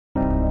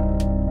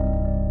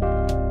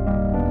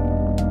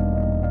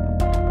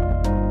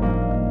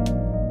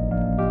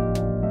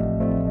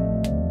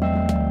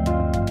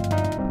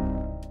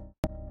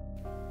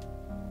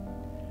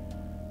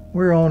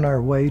we're on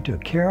our way to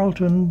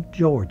Carrollton,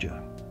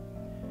 Georgia.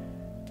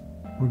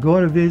 We're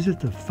going to visit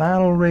the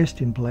final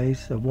resting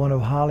place of one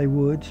of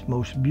Hollywood's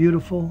most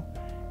beautiful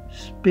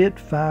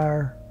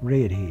Spitfire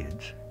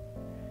redheads.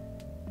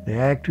 The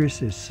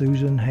actress is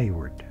Susan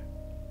Hayward.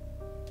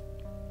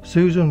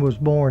 Susan was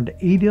born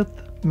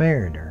Edith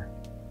Mariner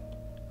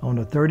on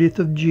the 30th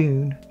of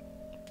June,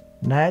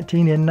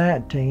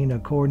 1919,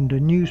 according to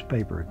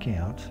newspaper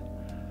accounts.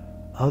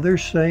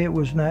 Others say it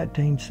was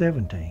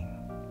 1917.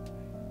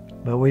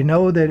 But we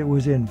know that it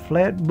was in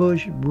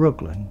Flatbush,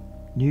 Brooklyn,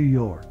 New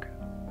York.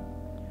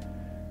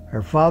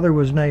 Her father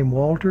was named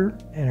Walter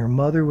and her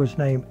mother was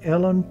named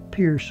Ellen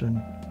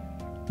Pearson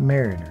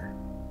Mariner.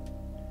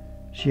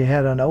 She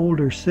had an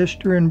older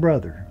sister and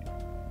brother.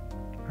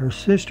 Her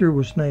sister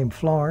was named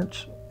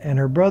Florence and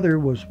her brother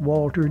was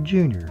Walter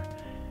Jr.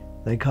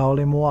 They called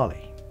him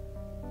Wally.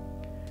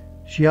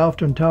 She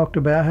often talked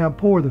about how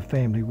poor the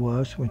family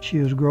was when she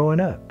was growing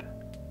up,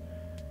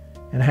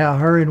 and how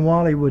her and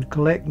Wally would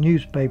collect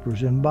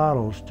newspapers and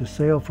bottles to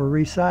sell for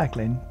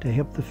recycling to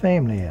help the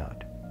family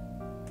out.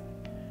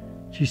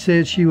 She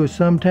said she was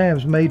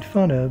sometimes made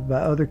fun of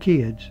by other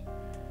kids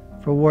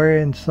for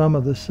wearing some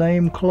of the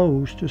same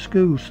clothes to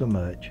school so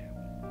much,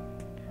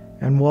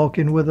 and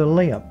walking with a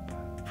limp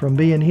from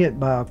being hit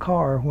by a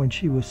car when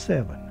she was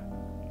 7.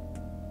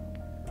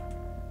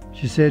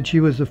 She said she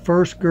was the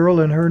first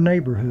girl in her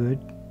neighborhood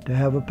to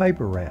have a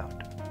paper route.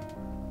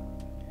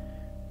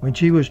 When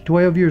she was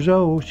 12 years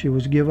old, she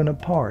was given a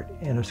part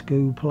in a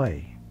school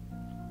play.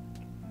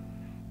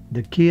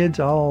 The kids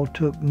all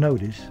took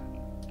notice,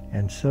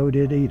 and so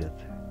did Edith.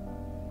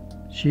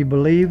 She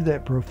believed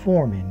that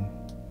performing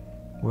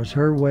was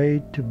her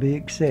way to be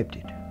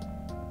accepted.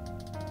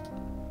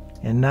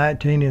 In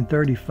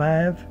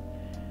 1935,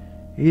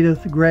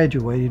 Edith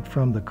graduated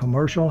from the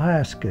commercial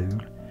high school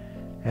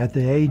at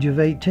the age of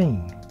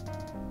 18,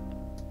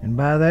 and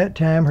by that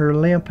time her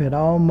limp had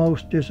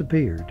almost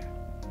disappeared,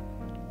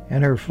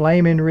 and her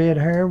flaming red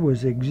hair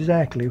was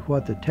exactly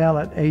what the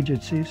talent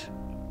agencies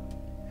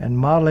and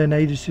modeling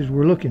agencies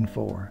were looking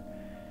for,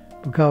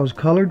 because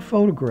colored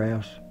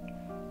photographs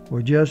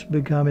were just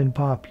becoming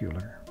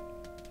popular.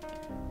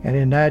 And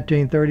in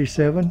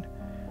 1937,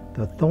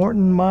 the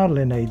Thornton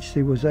Modeling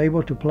Agency was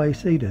able to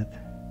place Edith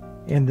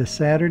in the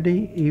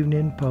Saturday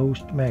Evening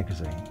Post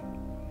magazine.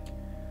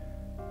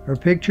 Her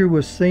picture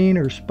was seen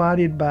or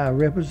spotted by a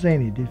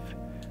representative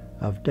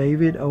of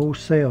David O.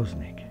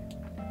 Selznick,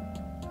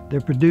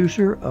 the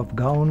producer of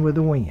Gone with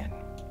the Wind.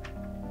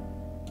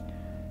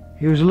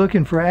 He was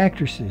looking for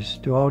actresses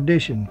to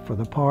audition for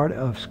the part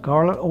of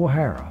Scarlett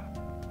O'Hara.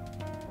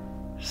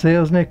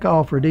 Selznick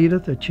offered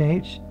Edith a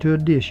chance to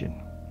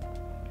audition.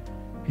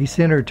 He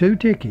sent her 2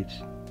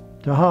 tickets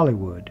to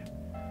Hollywood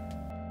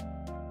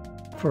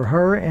for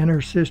her and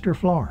her sister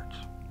Florence.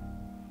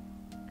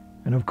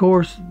 And of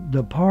course,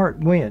 the part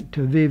went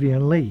to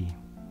Vivian Leigh.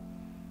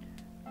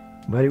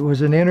 But it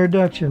was an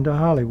introduction to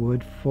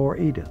Hollywood for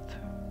Edith.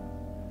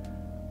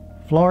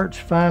 Florence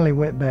finally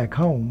went back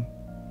home,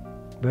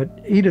 but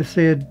Edith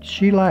said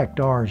she liked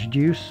orange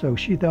juice, so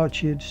she thought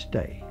she'd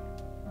stay.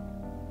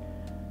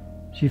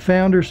 She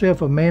found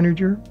herself a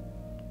manager,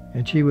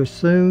 and she was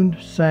soon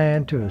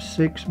signed to a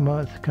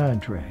 6-month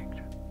contract.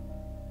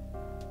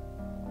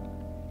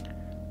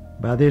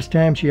 By this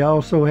time, she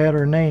also had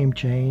her name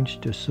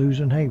changed to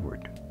Susan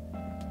Hayward.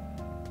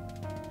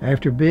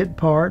 After bit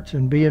parts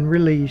and being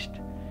released,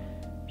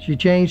 she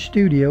changed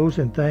studios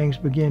and things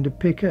began to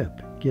pick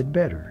up, get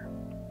better.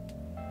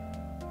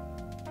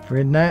 For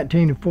in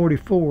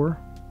 1944,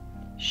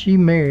 she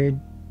married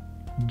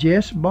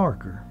Jess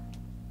Barker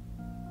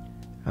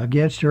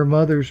against her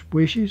mother's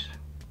wishes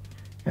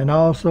and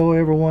also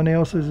everyone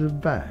else's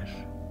advice.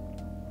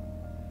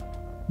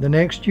 The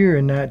next year,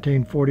 in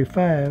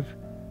 1945,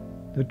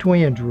 the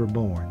twins were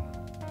born,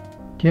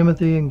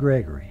 Timothy and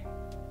Gregory.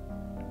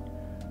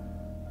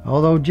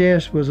 Although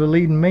Jess was a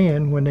leading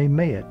man when they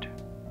met,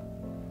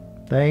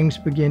 things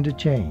began to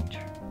change.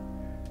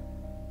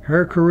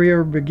 Her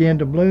career began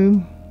to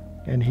bloom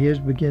and his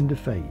began to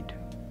fade.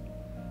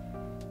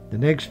 The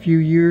next few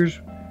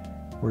years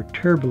were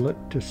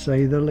turbulent, to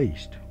say the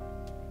least,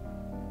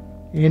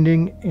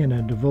 ending in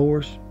a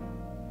divorce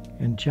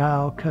and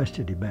child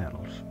custody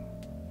battles.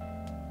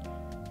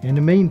 In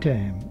the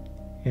meantime,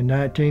 in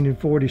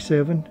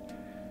 1947,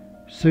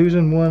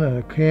 Susan won an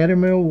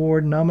Academy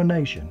Award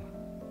nomination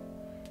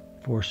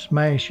for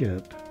Smash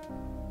Up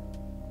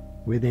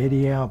with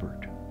Eddie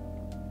Albert.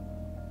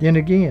 Then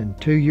again,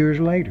 2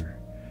 years later,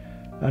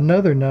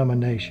 another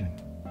nomination,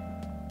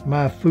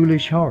 My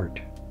Foolish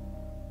Heart,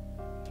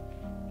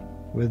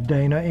 with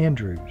Dana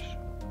Andrews.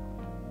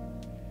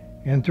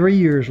 And 3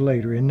 years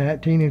later, in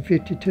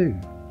 1952,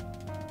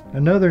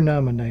 another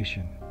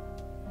nomination,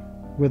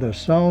 With a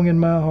Song in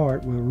My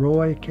Heart with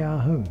Roy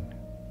Calhoun.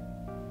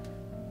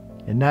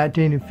 In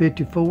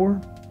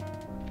 1954,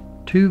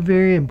 2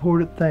 very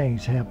important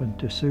things happened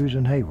to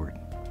Susan Hayward.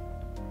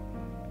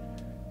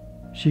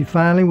 She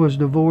finally was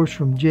divorced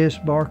from Jess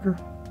Barker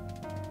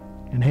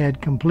and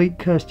had complete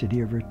custody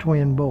of her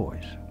twin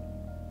boys.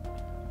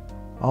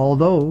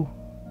 Although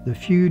the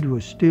feud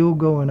was still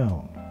going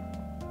on.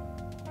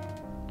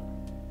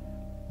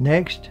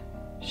 Next,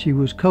 she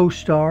was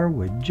co-star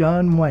with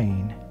John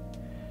Wayne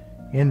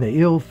in the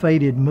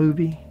ill-fated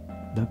movie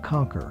The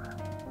Conqueror.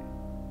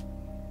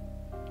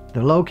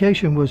 The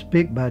location was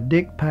picked by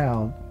Dick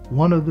Powell,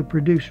 one of the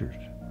producers.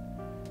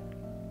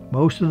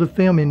 Most of the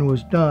filming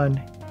was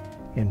done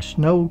in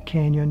Snow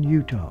Canyon,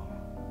 Utah,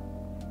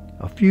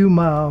 a few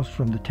miles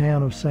from the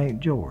town of St.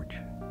 George.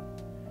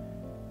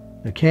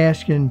 The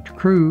cast and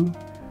crew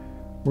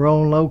were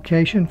on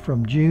location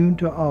from June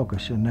to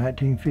August in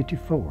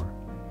 1954,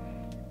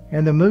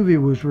 and the movie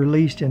was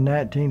released in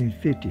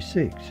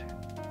 1956.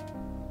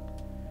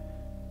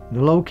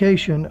 The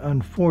location,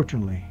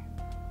 unfortunately,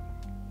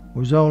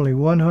 was only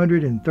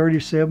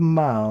 137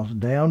 miles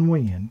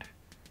downwind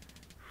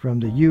from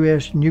the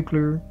U.S.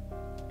 nuclear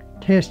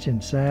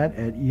testing site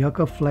at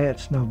Yucca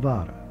Flats,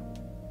 Nevada.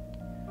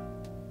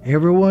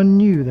 Everyone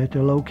knew that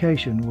the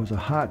location was a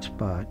hot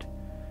spot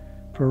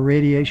for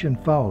radiation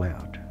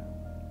fallout,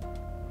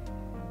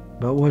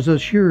 but was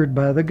assured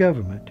by the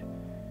government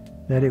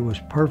that it was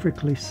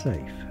perfectly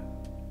safe.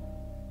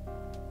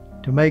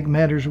 To make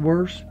matters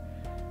worse,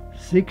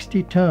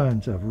 60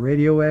 tons of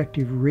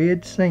radioactive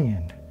red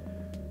sand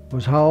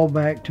was hauled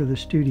back to the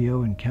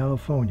studio in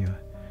California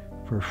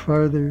for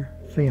further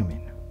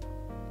filming.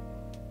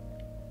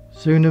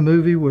 Soon the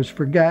movie was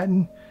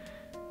forgotten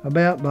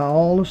about by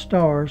all the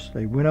stars.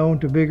 They went on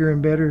to bigger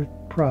and better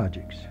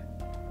projects.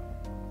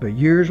 But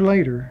years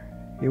later,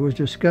 it was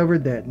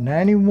discovered that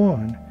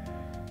 91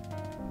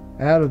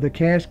 out of the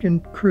cast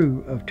and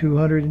crew of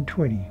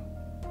 220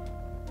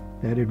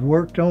 that had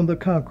worked on The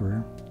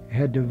Conqueror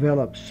had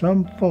developed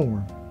some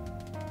form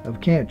of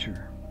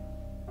cancer,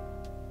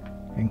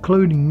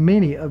 including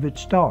many of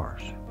its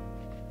stars.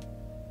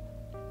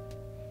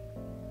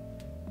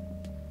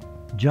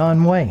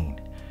 John Wayne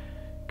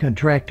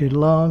contracted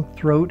lung,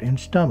 throat, and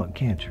stomach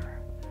cancer.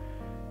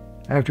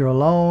 After a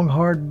long,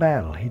 hard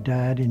battle, he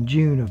died in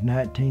June of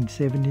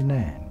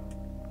 1979.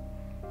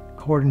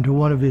 According to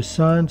one of his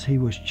sons, he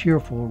was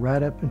cheerful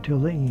right up until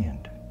the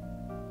end.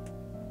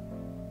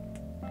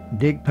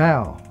 Dick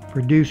Powell,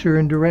 producer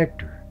and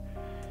director,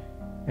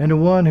 and the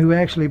one who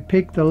actually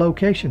picked the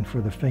location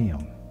for the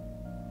film,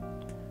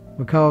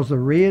 because the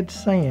red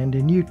sand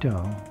in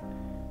Utah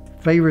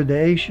favored the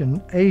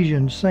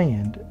Asian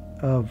sand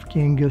of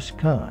Genghis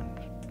Khan.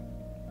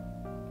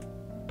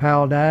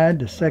 Powell died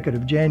the 2nd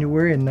of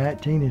January in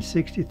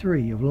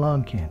 1963 of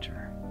lung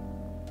cancer.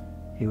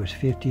 He was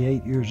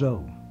 58 years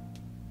old.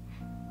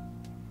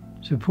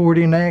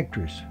 Supporting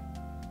actress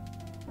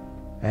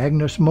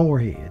Agnes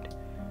Moorehead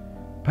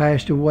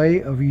passed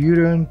away of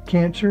uterine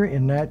cancer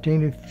in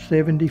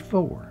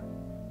 1974.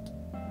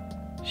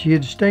 She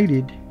had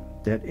stated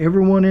that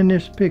everyone in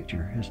this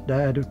picture has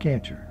died of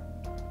cancer.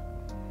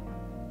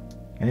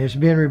 And it's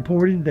been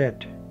reported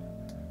that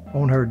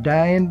on her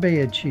dying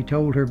bed, she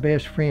told her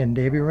best friend,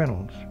 Debbie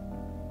Reynolds,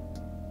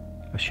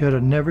 "I should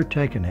have never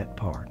taken that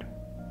part."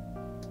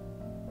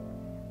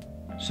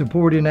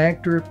 Supporting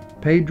actor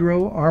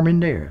Pedro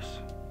Armendariz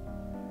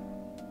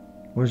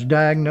was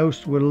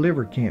diagnosed with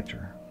liver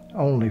cancer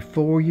only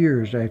 4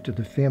 years after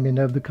the filming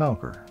of The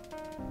Conqueror.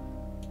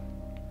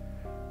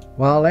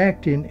 While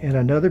acting in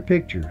another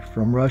picture,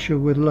 From Russia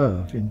with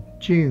Love, in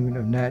June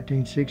of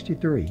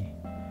 1963,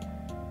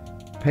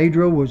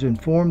 Pedro was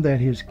informed that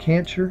his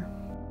cancer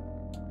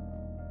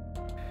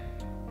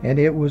and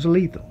it was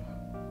lethal,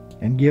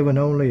 and given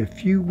only a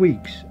few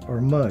weeks or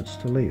months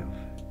to live.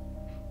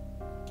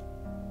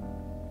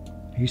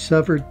 He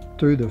suffered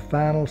through the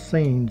final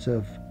scenes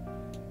of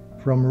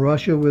From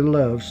Russia with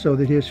Love so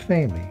that his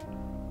family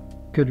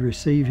could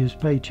receive his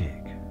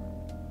paycheck.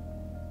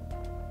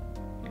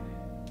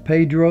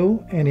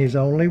 Pedro and his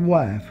only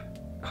wife,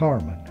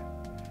 Carmen,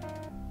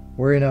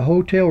 were in a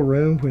hotel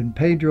room when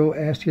Pedro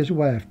asked his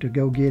wife to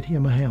go get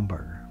him a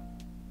hamburger.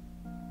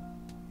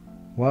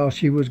 While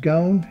she was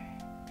gone,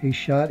 he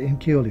shot and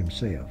killed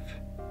himself.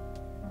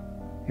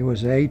 It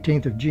was the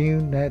 18th of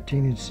June,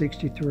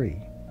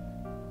 1963,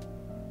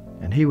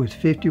 and he was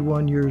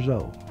 51 years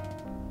old.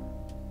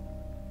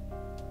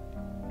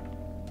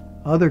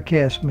 Other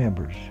cast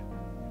members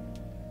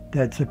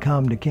that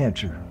succumbed to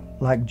cancer,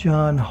 like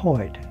John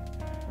Hoyt,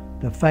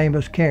 the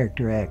famous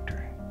character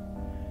actor,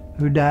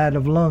 who died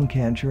of lung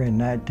cancer in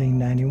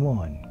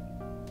 1991,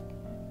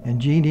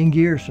 and Jeannie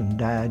Gearson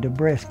died of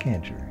breast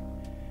cancer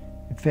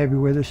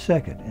February the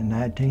 2nd in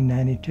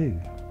 1992.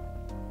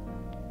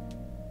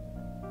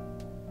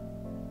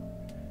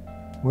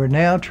 We're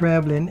now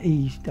traveling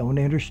east on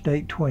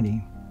Interstate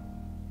 20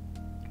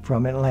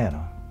 from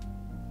Atlanta.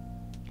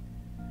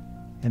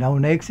 And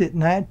on exit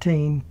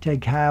 19,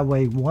 take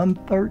Highway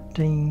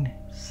 113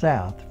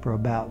 south for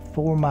about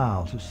 4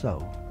 miles or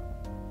so.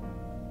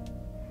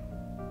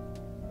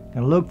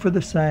 And look for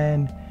the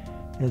sign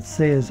that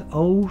says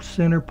Old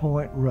Center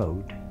Point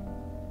Road.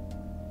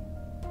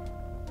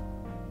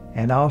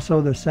 And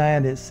also the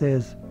sign that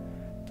says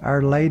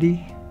Our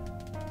Lady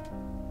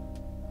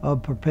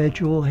of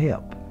Perpetual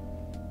Help.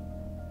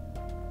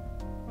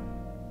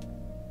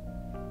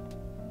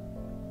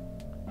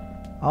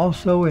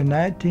 Also in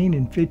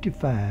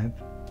 1955,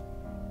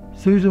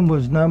 Susan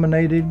was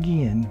nominated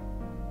again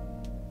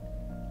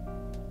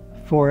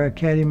for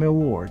Academy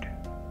Award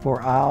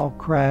for I'll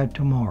Cry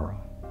Tomorrow,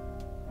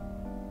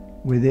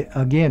 with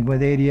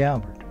Eddie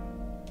Albert.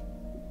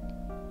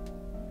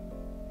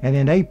 And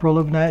in April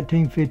of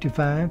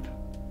 1955,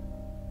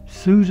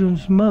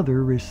 Susan's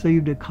mother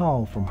received a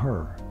call from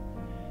her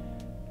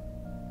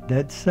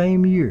that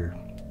same year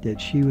that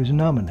she was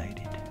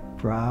nominated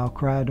for I'll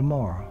Cry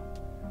Tomorrow.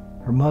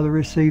 Her mother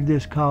received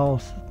this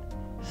call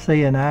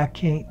saying, "I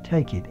can't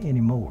take it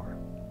anymore.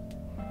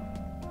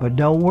 But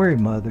don't worry,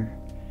 Mother.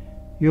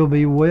 You'll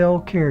be well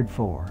cared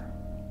for."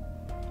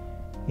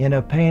 In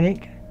a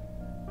panic,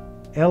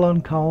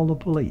 Ellen called the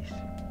police.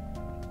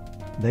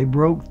 They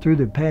broke through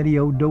the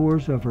patio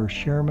doors of her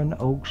Sherman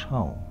Oaks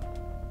home.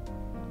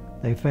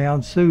 They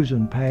found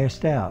Susan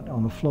passed out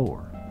on the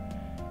floor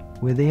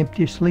with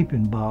empty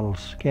sleeping bottles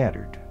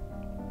scattered.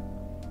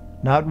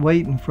 Not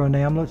waiting for an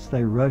ambulance,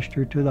 they rushed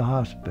her to the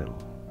hospital.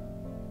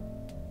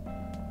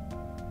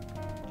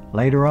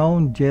 Later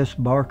on, Jess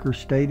Barker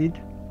stated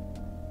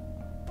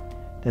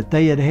that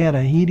they had had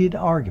a heated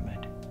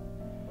argument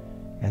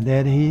and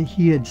that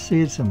he had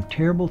said some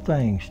terrible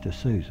things to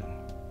Susan.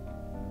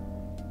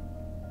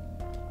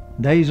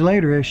 Days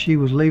later, as she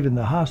was leaving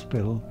the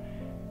hospital,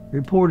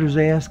 reporters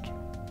asked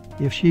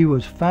if she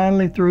was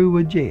finally through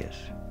with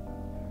Jess.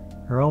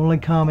 Her only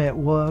comment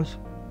was,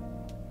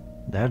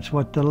 "That's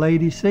what the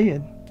lady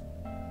said."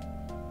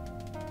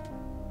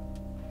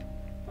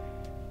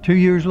 2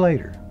 years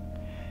later,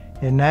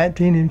 in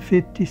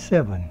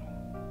 1957,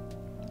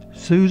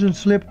 Susan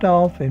slipped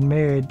off and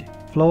married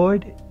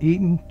Floyd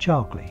Eaton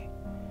Chalkley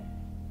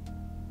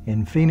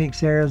in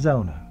Phoenix,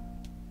 Arizona.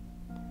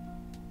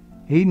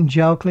 Eaton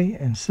Chalkley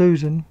and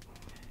Susan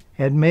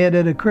had met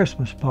at a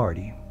Christmas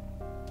party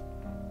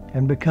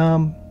and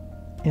become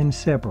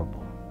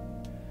inseparable.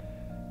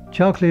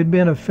 Chalkley had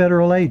been a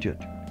federal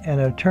agent and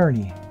an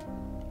attorney.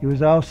 He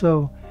was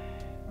also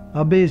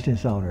a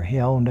business owner. He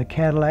owned a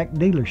Cadillac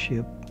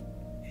dealership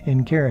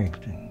in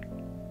Carrington.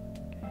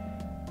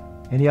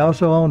 And he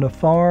also owned a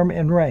farm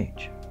and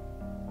ranch.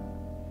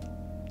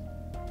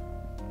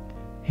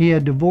 He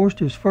had divorced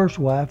his first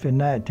wife in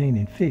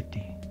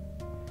 1950.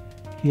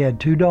 He had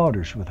 2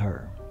 daughters with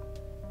her.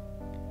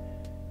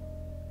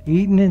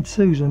 Eaton and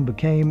Susan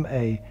became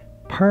a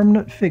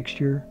permanent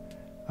fixture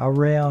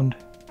around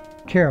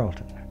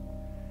Carrollton,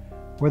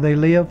 where they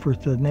lived for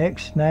the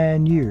next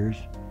 9 years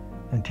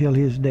until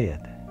his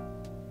death.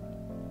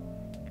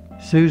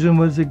 Susan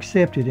was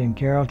accepted in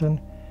Carrollton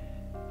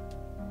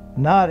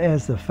not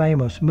as the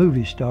famous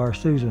movie star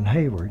Susan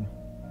Hayward,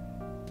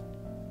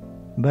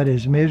 but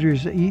as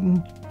Mrs.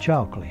 Eaton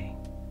Chalkley.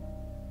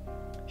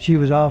 She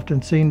was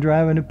often seen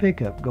driving a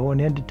pickup going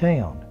into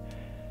town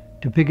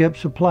to pick up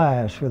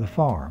supplies for the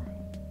farm,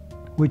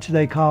 which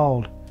they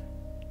called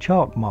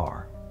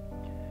Chalkmar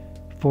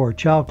for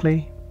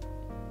Chalkley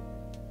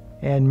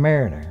and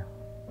Mariner.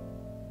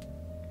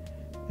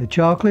 The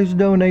Chalkleys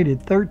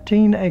donated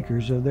 13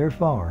 acres of their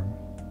farm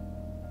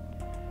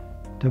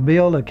to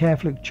build a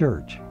Catholic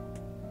church,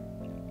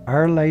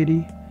 Our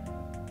Lady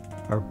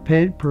of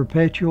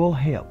Perpetual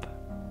Help.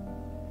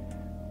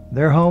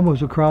 Their home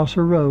was across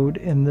the road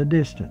in the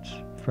distance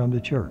from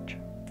the church.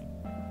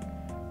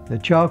 The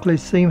Chalkleys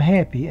seemed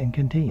happy and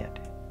content.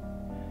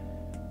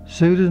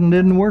 Susan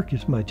didn't work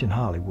as much in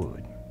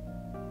Hollywood,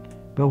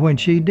 but when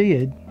she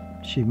did,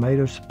 she made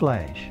a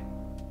splash.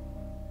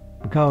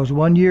 Because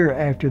 1 year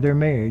after their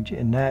marriage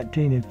in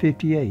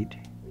 1958,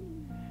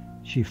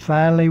 she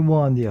finally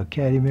won the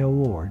Academy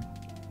Award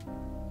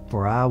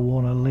for I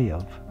Want to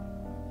Live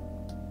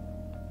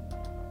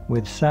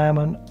with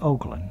Simon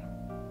Oakland.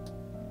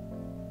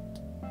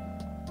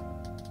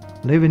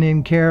 Living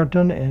in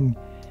Carrollton and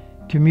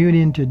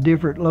commuting to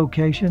different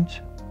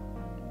locations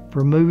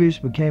for movies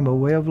became a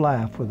way of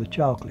life for the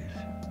Chalkleys.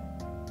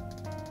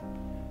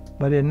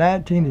 But in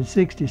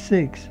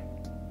 1966,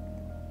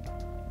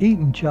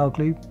 Eaton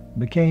Chalkley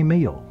became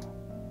ill.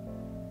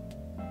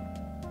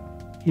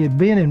 He had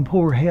been in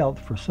poor health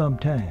for some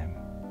time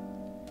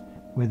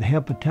with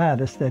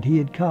hepatitis that he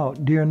had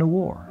caught during the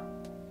war.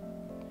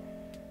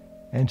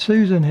 And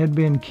Susan had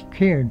been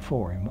caring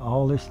for him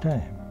all this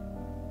time.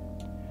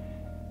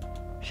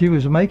 She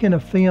was making a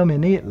film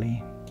in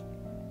Italy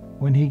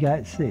when he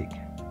got sick.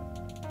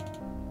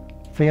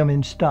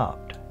 Filming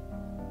stopped.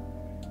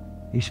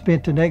 He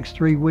spent the next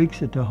 3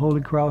 weeks at the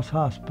Holy Cross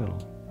Hospital,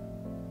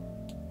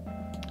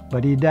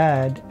 but he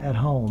died at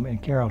home in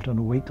Carrollton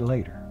a week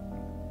later.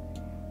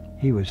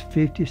 He was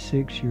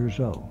 56 years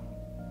old.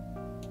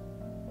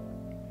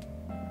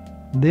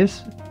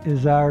 This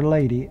is Our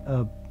Lady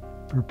of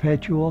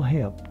Perpetual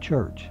Help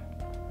Church.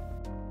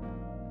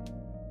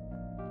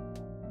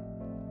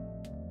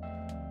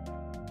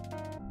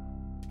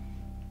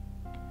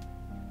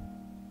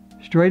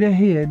 Straight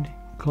ahead,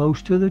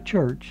 close to the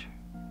church,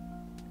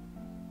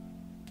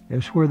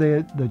 is where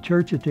the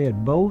church that they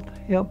had both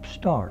helped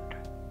start.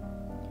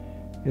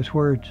 Is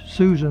where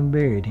Susan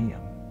buried him.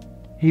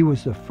 He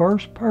was the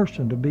first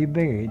person to be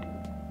buried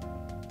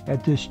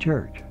at this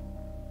church.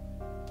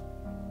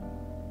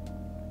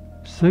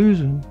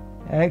 Susan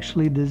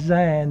actually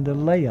designed the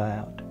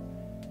layout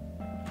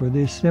for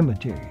this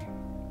cemetery.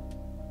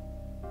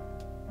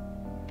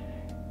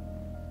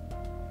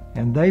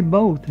 And they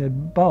both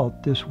had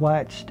bought this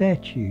white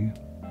statue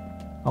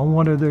on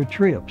one of their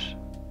trips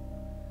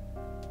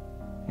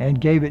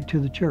and gave it to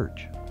the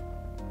church.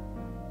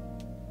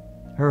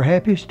 Her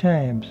happiest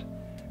times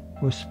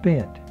was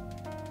spent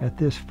at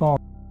this farm.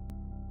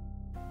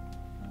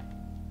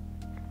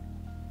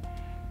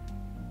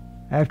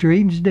 After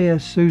Eaton's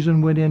death,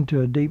 Susan went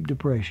into a deep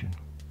depression,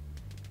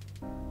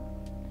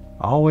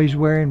 always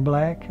wearing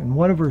black, and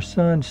one of her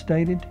sons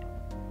stated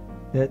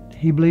that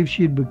he believed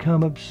she had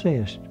become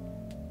obsessed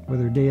with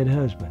her dead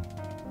husband.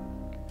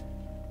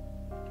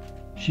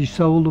 She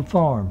sold the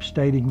farm,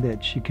 stating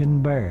that she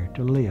couldn't bear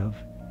to live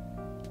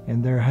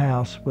in their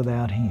house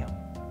without him.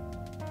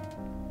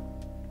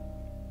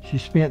 She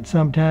spent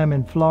some time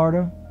in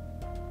Florida,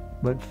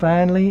 but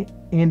finally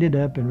ended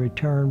up and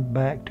returned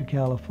back to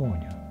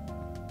California.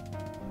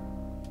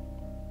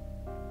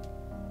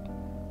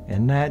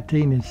 In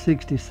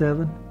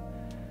 1967,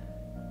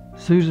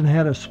 Susan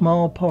had a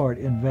small part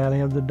in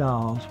Valley of the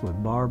Dolls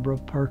with Barbara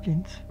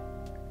Perkins,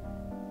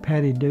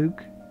 Patty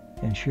Duke,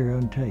 and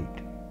Sharon Tate.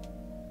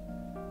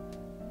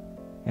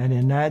 And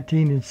in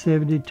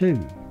 1972,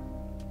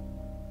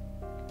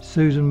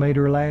 Susan made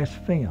her last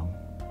film,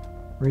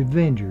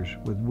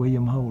 Revengers, with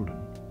William Holden.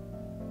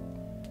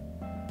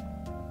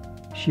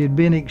 She had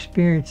been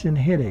experiencing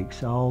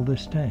headaches all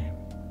this time.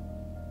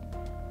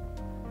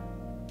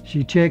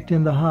 She checked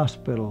in the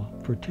hospital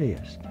for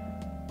tests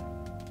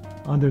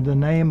under the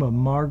name of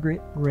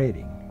Margaret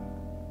Redding.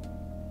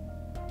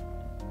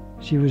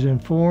 She was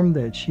informed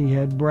that she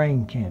had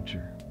brain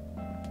cancer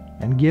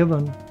and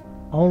given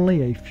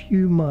only a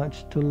few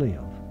months to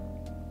live.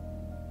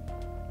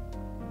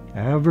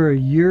 However, a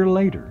year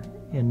later,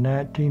 in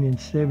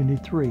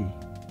 1973,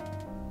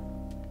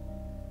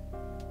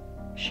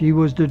 she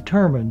was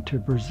determined to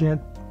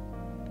present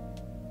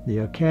the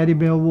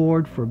Academy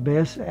Award for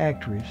Best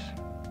Actress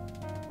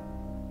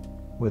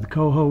with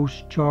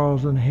co-host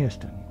Charlton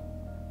Heston.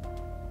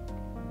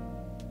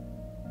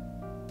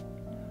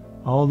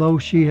 Although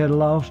she had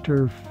lost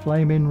her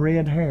flaming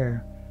red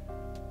hair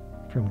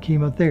from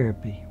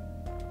chemotherapy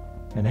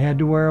and had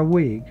to wear a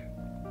wig,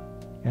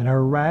 and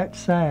her right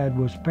side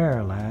was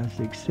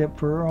paralyzed except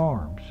for her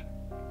arms,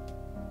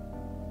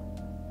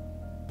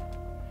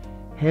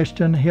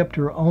 Heston helped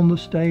her on the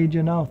stage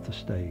and off the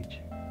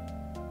stage.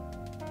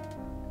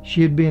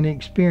 She had been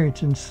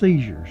experiencing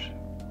seizures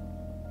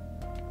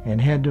and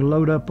had to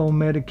load up on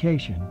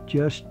medication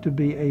just to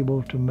be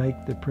able to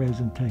make the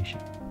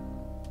presentation.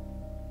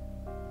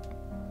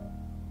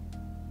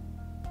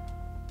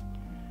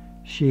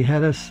 She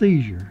had a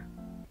seizure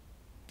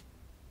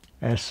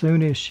as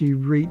soon as she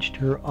reached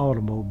her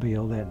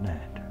automobile that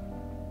night.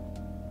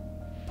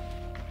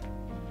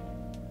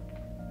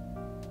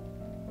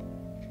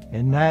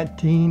 In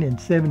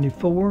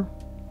 1974,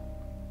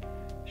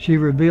 she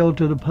revealed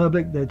to the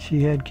public that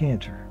she had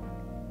cancer.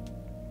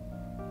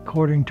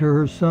 According to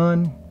her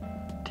son,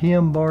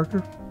 Tim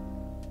Barker,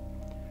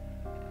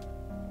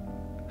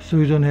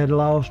 Susan had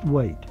lost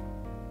weight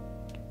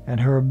and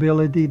her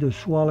ability to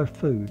swallow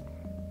food.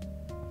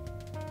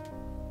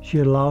 She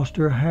had lost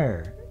her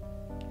hair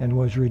and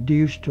was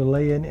reduced to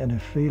laying in a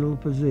fetal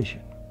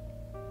position.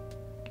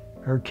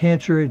 Her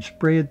cancer had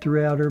spread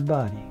throughout her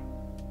body.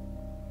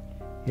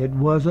 It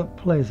wasn't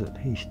pleasant,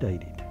 he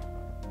stated.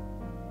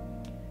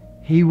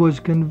 He was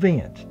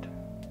convinced,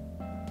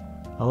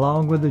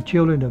 along with the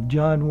children of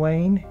John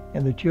Wayne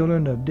and the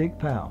children of Dick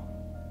Powell,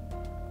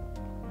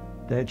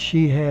 that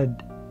she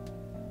had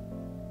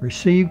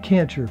received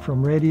cancer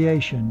from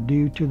radiation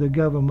due to the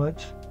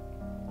government's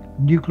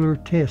nuclear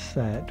test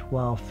site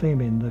while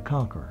filming The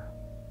Conqueror.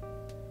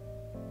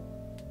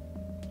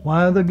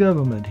 Why the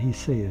government, he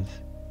says,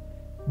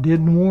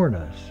 didn't warn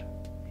us,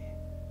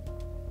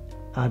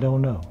 I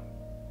don't know.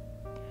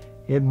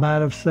 It might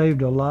have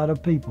saved a lot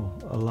of people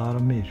a lot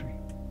of misery.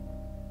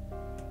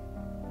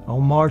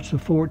 On March the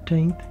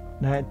 14th,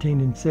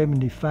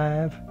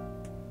 1975,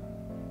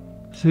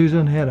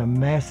 Susan had a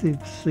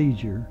massive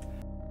seizure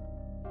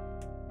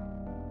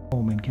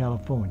home in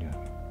California.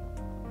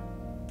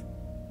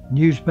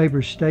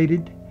 Newspapers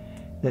stated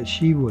that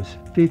she was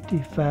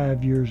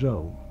 55 years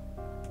old.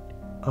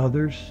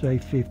 Others say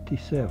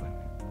 57.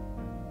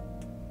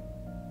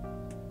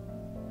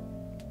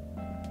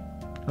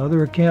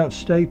 Other accounts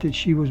state that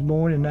she was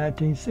born in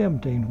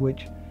 1917,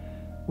 which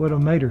would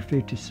have made her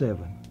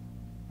 57.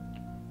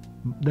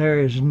 There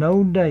is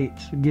no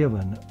dates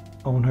given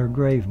on her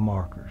grave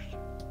markers.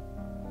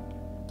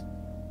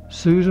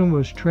 Susan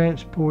was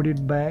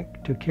transported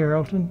back to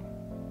Carrollton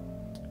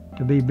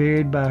to be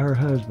buried by her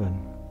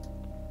husband,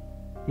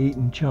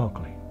 Eaton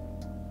Chalkley.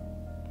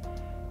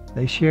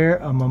 They share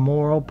a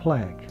memorial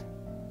plaque,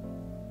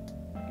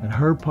 and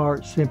her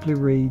part simply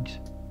reads,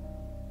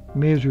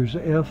 Mrs.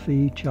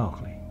 F.E.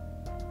 Chalkley.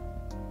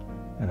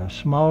 And a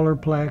smaller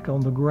plaque on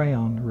the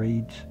ground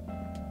reads,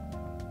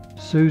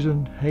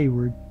 Susan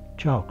Hayward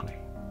Chalkley.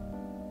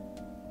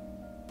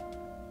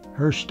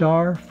 Her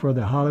star for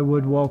the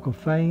Hollywood Walk of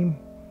Fame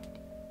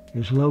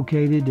is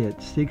located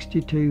at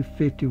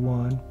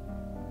 6251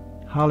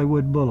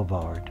 Hollywood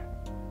Boulevard,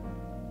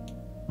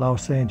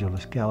 Los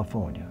Angeles,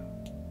 California.